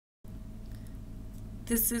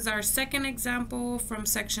This is our second example from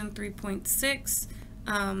section 3.6.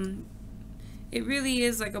 It really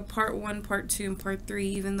is like a part 1, part 2, and part 3,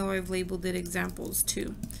 even though I've labeled it examples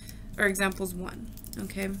 2, or examples 1,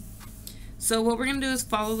 okay? So what we're going to do is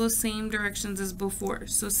follow those same directions as before.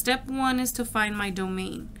 So step 1 is to find my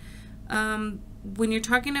domain. When you're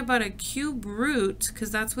talking about a cube root,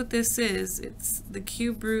 because that's what this is, it's the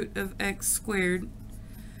cube root of x squared.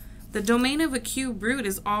 The domain of a cube root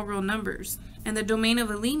is all real numbers, and the domain of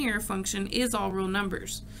a linear function is all real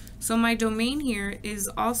numbers. So my domain here is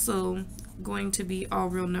also going to be all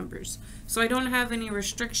real numbers. So I don't have any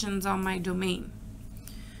restrictions on my domain.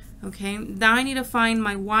 Okay, now I need to find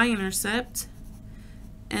my y-intercept,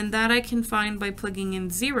 and that I can find by plugging in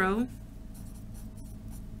 0.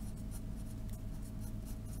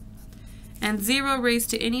 And 0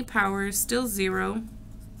 raised to any power is still 0.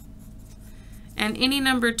 And any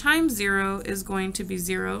number times 0 is going to be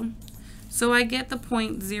 0. So I get the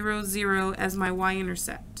point 0, 0 as my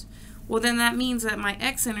y-intercept. Well, then that means that my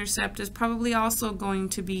x-intercept is probably also going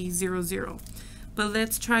to be 0, 0. But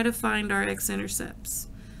let's try to find our x-intercepts,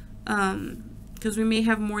 because we may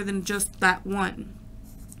have more than just that one.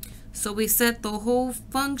 So we set the whole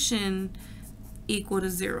function equal to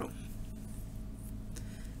 0.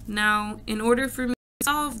 Now, in order for me to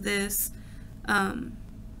solve this,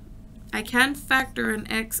 I can factor an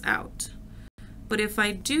x out. But if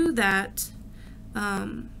I do that,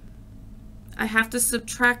 I have to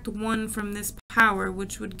subtract 1 from this power,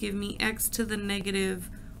 which would give me x to the negative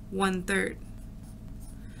 1/3.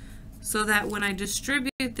 So that when I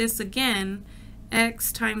distribute this again,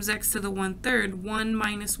 x times x to the 1/3, 1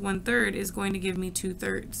 minus 1/3 is going to give me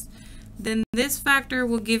 2/3. Then this factor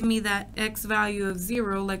will give me that x value of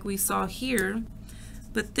 0 like we saw here,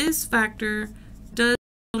 but this factor does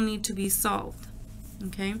need to be solved.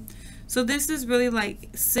 Okay, so this is really like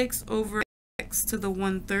 6 over x to the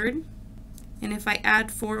 1/3, and if I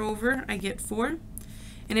add 4 over, I get 4,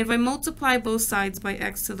 and if I multiply both sides by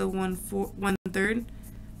x to the 1/3,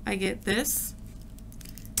 I get this.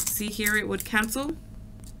 See here, it would cancel,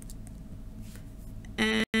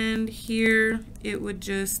 and here it would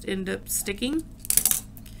just end up sticking.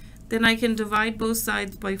 Then I can divide both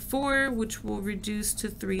sides by 4, which will reduce to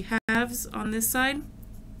 3/2 on this side.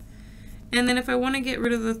 And then if I want to get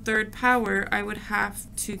rid of the third power, I would have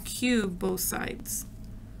to cube both sides.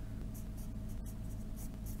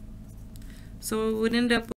 So it would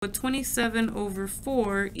end up with 27 over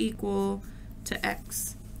 4 equal to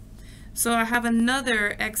x. So I have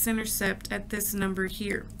another x-intercept at this number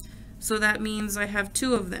here. So that means I have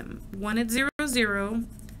 2 of them. One at 0, 0,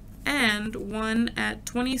 and one at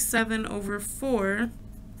 27 over 4,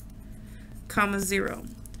 comma 0.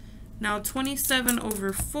 Now 27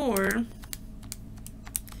 over 4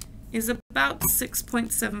 is about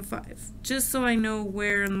 6.75, just so I know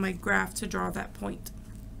where in my graph to draw that point.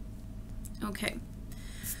 Okay,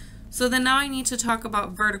 so then now I need to talk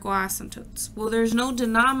about vertical asymptotes. Well, there's no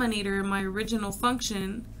denominator in my original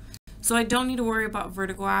function, so I don't need to worry about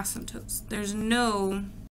vertical asymptotes. There's no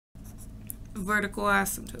vertical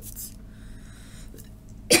asymptotes.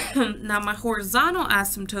 Now my horizontal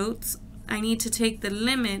asymptotes, I need to take the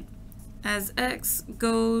limit as x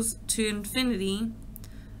goes to infinity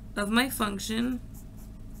of my function,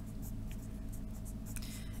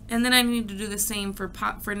 and then I need to do the same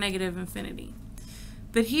for negative infinity.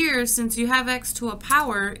 But here, since you have x to a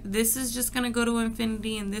power, this is just going to go to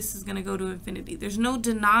infinity and this is going to go to infinity. There's no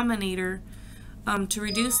denominator to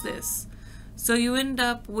reduce this. So you end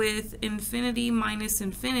up with infinity minus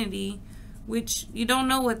infinity, which you don't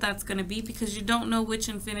know what that's going to be because you don't know which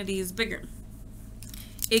infinity is bigger.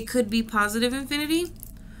 It could be positive infinity,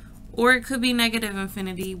 or it could be negative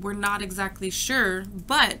infinity. We're not exactly sure,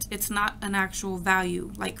 but it's not an actual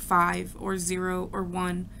value like 5 or 0 or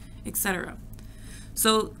 1, etc.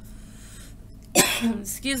 So,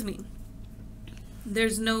 excuse me,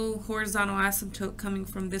 there's no horizontal asymptote coming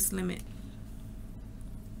from this limit.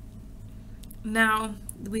 Now,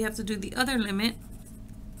 we have to do the other limit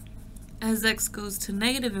as x goes to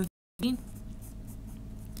negative infinity,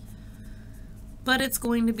 but it's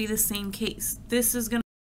going to be the same case. This is going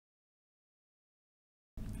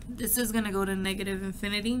to go to negative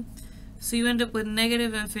infinity. So you end up with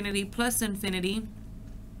negative infinity plus infinity,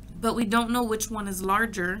 but we don't know which one is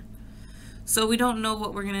larger. So we don't know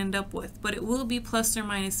what we're going to end up with, but it will be plus or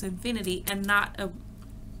minus infinity and not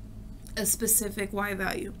a specific y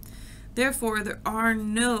value. Therefore, there are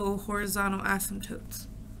no horizontal asymptotes.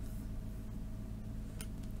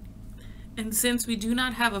 And since we do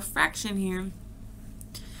not have a fraction here,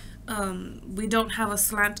 we don't have a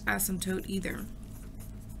slant asymptote either.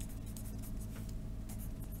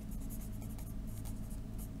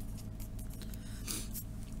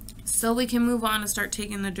 So we can move on and start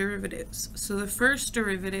taking the derivatives. So the first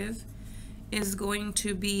derivative is going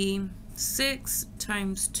to be 6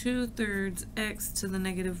 times 2/3 x to the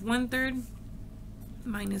negative 1/3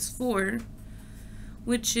 minus 4,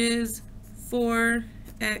 which is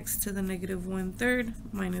 4x to the negative 1/3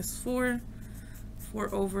 minus 4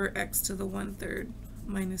 over x to the 1/3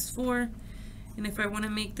 minus 4. And if I want to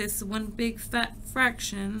make this one big fat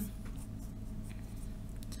fraction,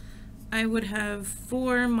 I would have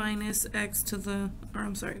 4 minus x to the,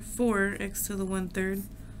 4x to the 1/3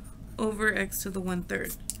 over x to the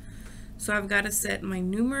 1/3. So I've got to set my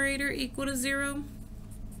numerator equal to 0,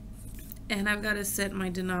 and I've got to set my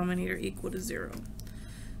denominator equal to 0.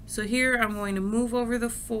 So here I'm going to move over the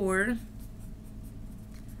 4,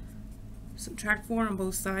 subtract 4 on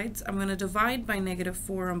both sides. I'm going to divide by negative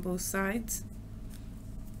 4 on both sides.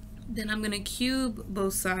 Then I'm going to cube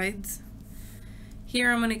both sides.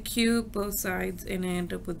 Here I'm going to cube both sides and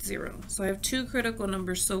end up with 0. So I have two critical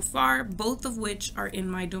numbers so far, both of which are in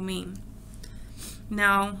my domain.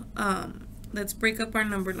 Now let's break up our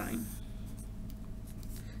number line.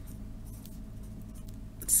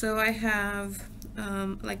 So I have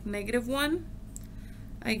like negative 1.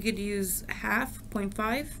 I could use half,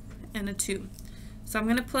 0.5, and a 2. So I'm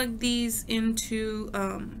going to plug these into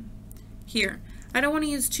here. I don't want to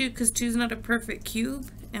use 2 because 2 is not a perfect cube.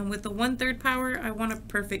 And with the 1/3 power, I want a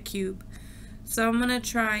perfect cube. So I'm going to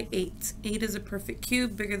try 8. 8 is a perfect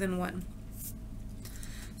cube, bigger than 1.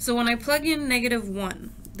 So when I plug in negative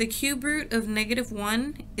 1, the cube root of negative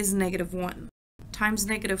 1 is negative 1. Times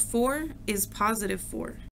negative 4 is positive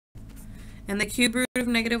 4. And the cube root of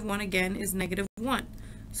negative 1 again is negative 1.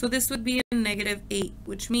 So this would be a negative 8,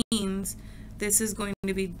 which means this is going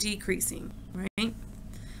to be decreasing, right?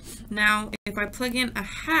 Now, if I plug in a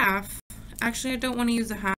half, actually I don't want to use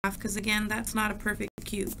a half because again, that's not a perfect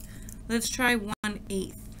cube. Let's try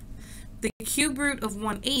 1/8. The cube root of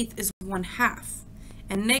 1/8 is 1/2.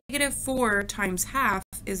 And negative 4 times half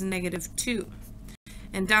is negative 2.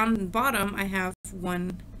 And down the bottom I have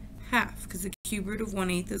 1/2 because the cube root of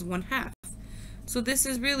 1/8 is 1/2. So this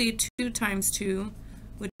is really 2 times 2,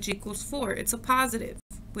 which equals 4. It's a positive,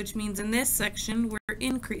 which means in this section we're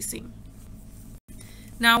increasing.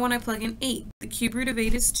 Now when I plug in 8, the cube root of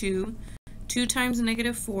 8 is 2. 2 times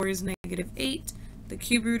negative 4 is negative 8. The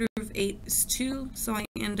cube root of 8 is 2, so I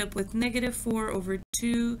end up with negative 4 over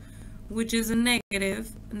 2, which is a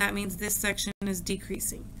negative, and that means this section is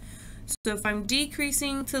decreasing. So if I'm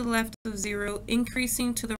decreasing to the left of 0,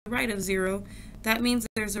 increasing to the right of 0, that means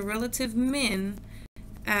there's a relative min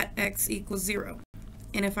at x equals 0.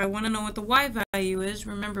 And if I want to know what the y value is,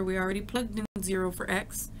 remember we already plugged in 0 for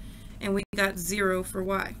x, and we got 0 for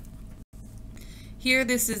y. Here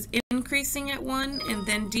this is increasing at 1 and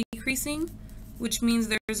then decreasing, which means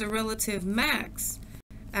there's a relative max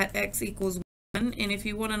at x equals 1. And if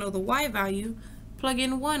you want to know the y value, plug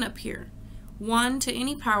in 1 up here. 1 to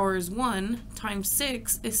any power is 1, times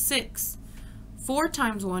 6 is 6. 4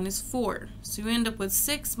 times 1 is 4. So you end up with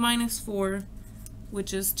 6 minus 4,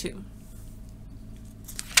 which is 2.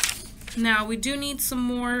 Now we do need some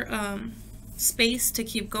more space to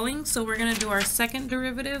keep going, so we're going to do our second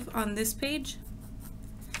derivative on this page.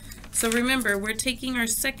 So remember, we're taking our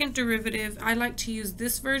second derivative. I like to use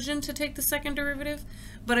this version to take the second derivative,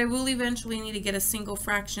 but I will eventually need to get a single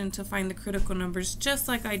fraction to find the critical numbers, just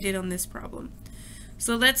like I did on this problem.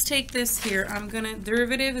 So let's take this here.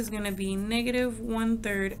 Derivative is going to be negative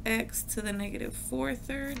 1/3 x to the negative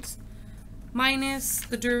 4/3 minus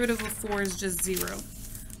the derivative of 4 is just 0.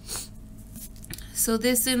 So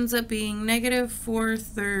this ends up being negative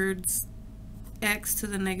 4/3 x to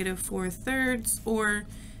the negative 4/3, or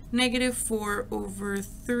negative 4 over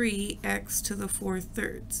 3x to the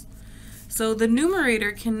 4/3. So the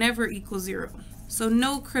numerator can never equal 0. So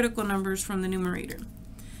no critical numbers from the numerator.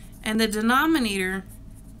 And the denominator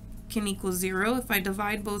can equal 0. If I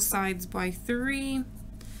divide both sides by 3,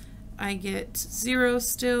 I get 0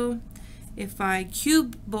 still. If I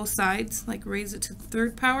cube both sides, like raise it to the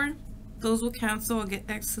 3rd power, those will cancel. I'll get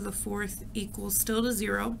x to the 4th equals still to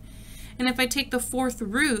 0. And if I take the 4th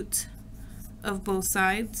root of both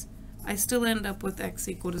sides, I still end up with x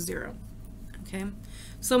equal to 0. Okay,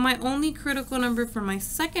 so my only critical number for my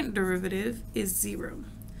second derivative is 0.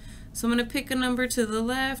 So I'm going to pick a number to the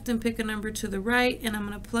left and pick a number to the right, and I'm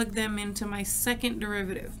going to plug them into my second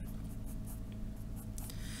derivative.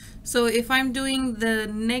 So if I'm doing the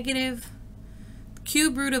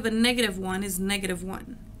cube root of a negative 1 is negative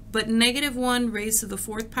 1, but negative 1 raised to the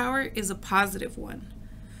 4th power is a positive 1.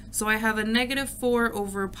 So I have a negative 4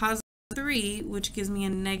 over a positive 3, which gives me a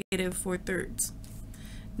negative 4/3.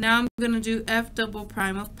 Now I'm going to do f double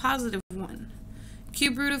prime of positive 1.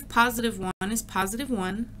 Cube root of positive 1 is positive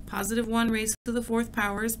 1. Positive 1 raised to the 4th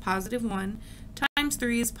power is positive 1. Times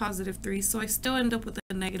 3 is positive 3, so I still end up with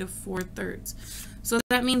a negative 4/3. So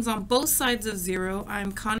that means on both sides of 0,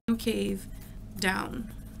 I'm concave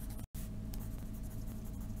down.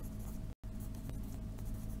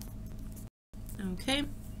 Okay.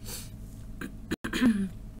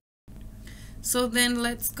 So then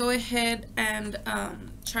let's go ahead and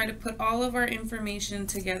try to put all of our information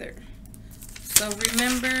together. So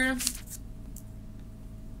remember,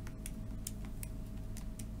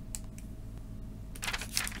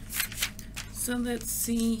 so let's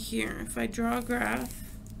see here. If I draw a graph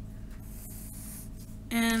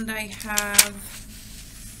and I have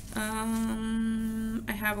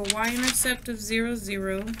a y-intercept of 0,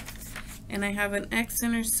 0, and I have an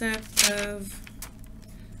x-intercept of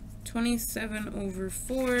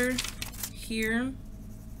 27/4 here.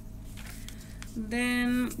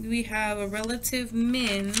 Then we have a relative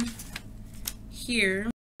min here,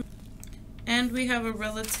 and we have a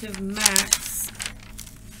relative max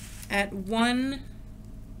at 1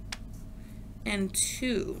 and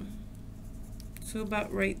 2. So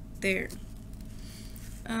about right there.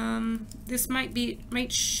 This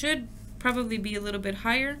should probably be a little bit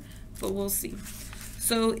higher, but we'll see.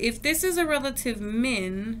 So if this is a relative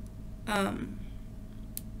min,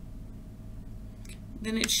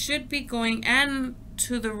 then it should be going, and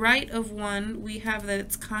to the right of 1 we have that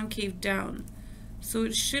it's concave down, so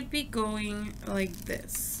it should be going like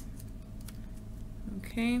this.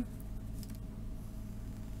 Okay,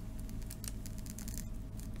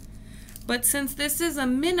 but since this is a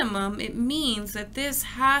minimum, it means that this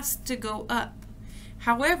has to go up.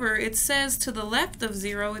 However, it says to the left of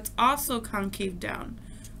 0 it's also concave down,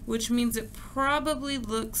 which means it probably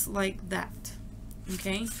looks like that.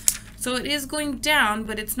 Okay, so it is going down,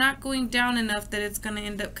 but it's not going down enough that it's going to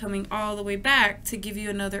end up coming all the way back to give you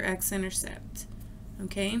another x-intercept.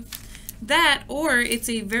 Okay, that, or it's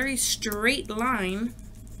a very straight line,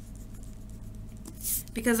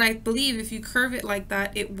 because I believe if you curve it like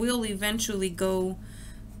that, it will eventually go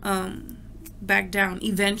back down.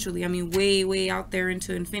 Eventually, I mean way out there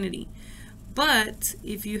into infinity. But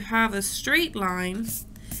if you have a straight line,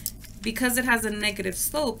 because it has a negative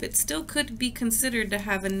slope, it still could be considered to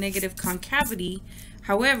have a negative concavity.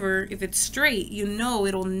 However, if it's straight, you know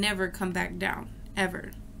it'll never come back down,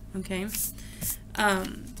 ever. Okay?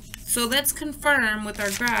 So let's confirm with our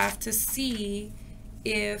graph to see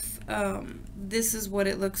if this is what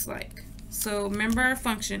it looks like. So remember our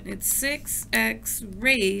function, it's 6x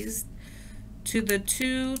raised to the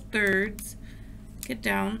 2/3, get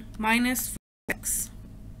down, minus 4x.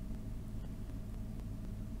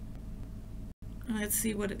 Let's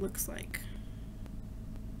see what it looks like.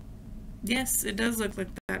 Yes, it does look like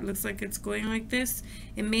that. It looks like it's going like this.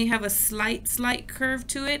 It may have a slight curve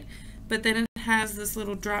to it, but then it has this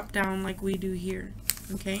little drop down like we do here.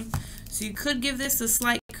 Okay, so you could give this a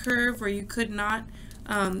slight curve or you could not.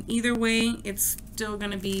 Either way, it's still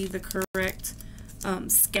going to be the correct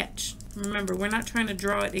sketch. Remember, we're not trying to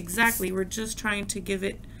draw it exactly, we're just trying to give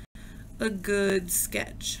it a good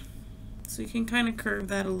sketch. So you can kind of curve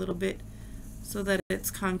that a little bit so that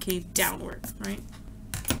it's concave downward, right?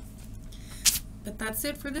 But that's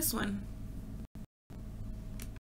it for this one.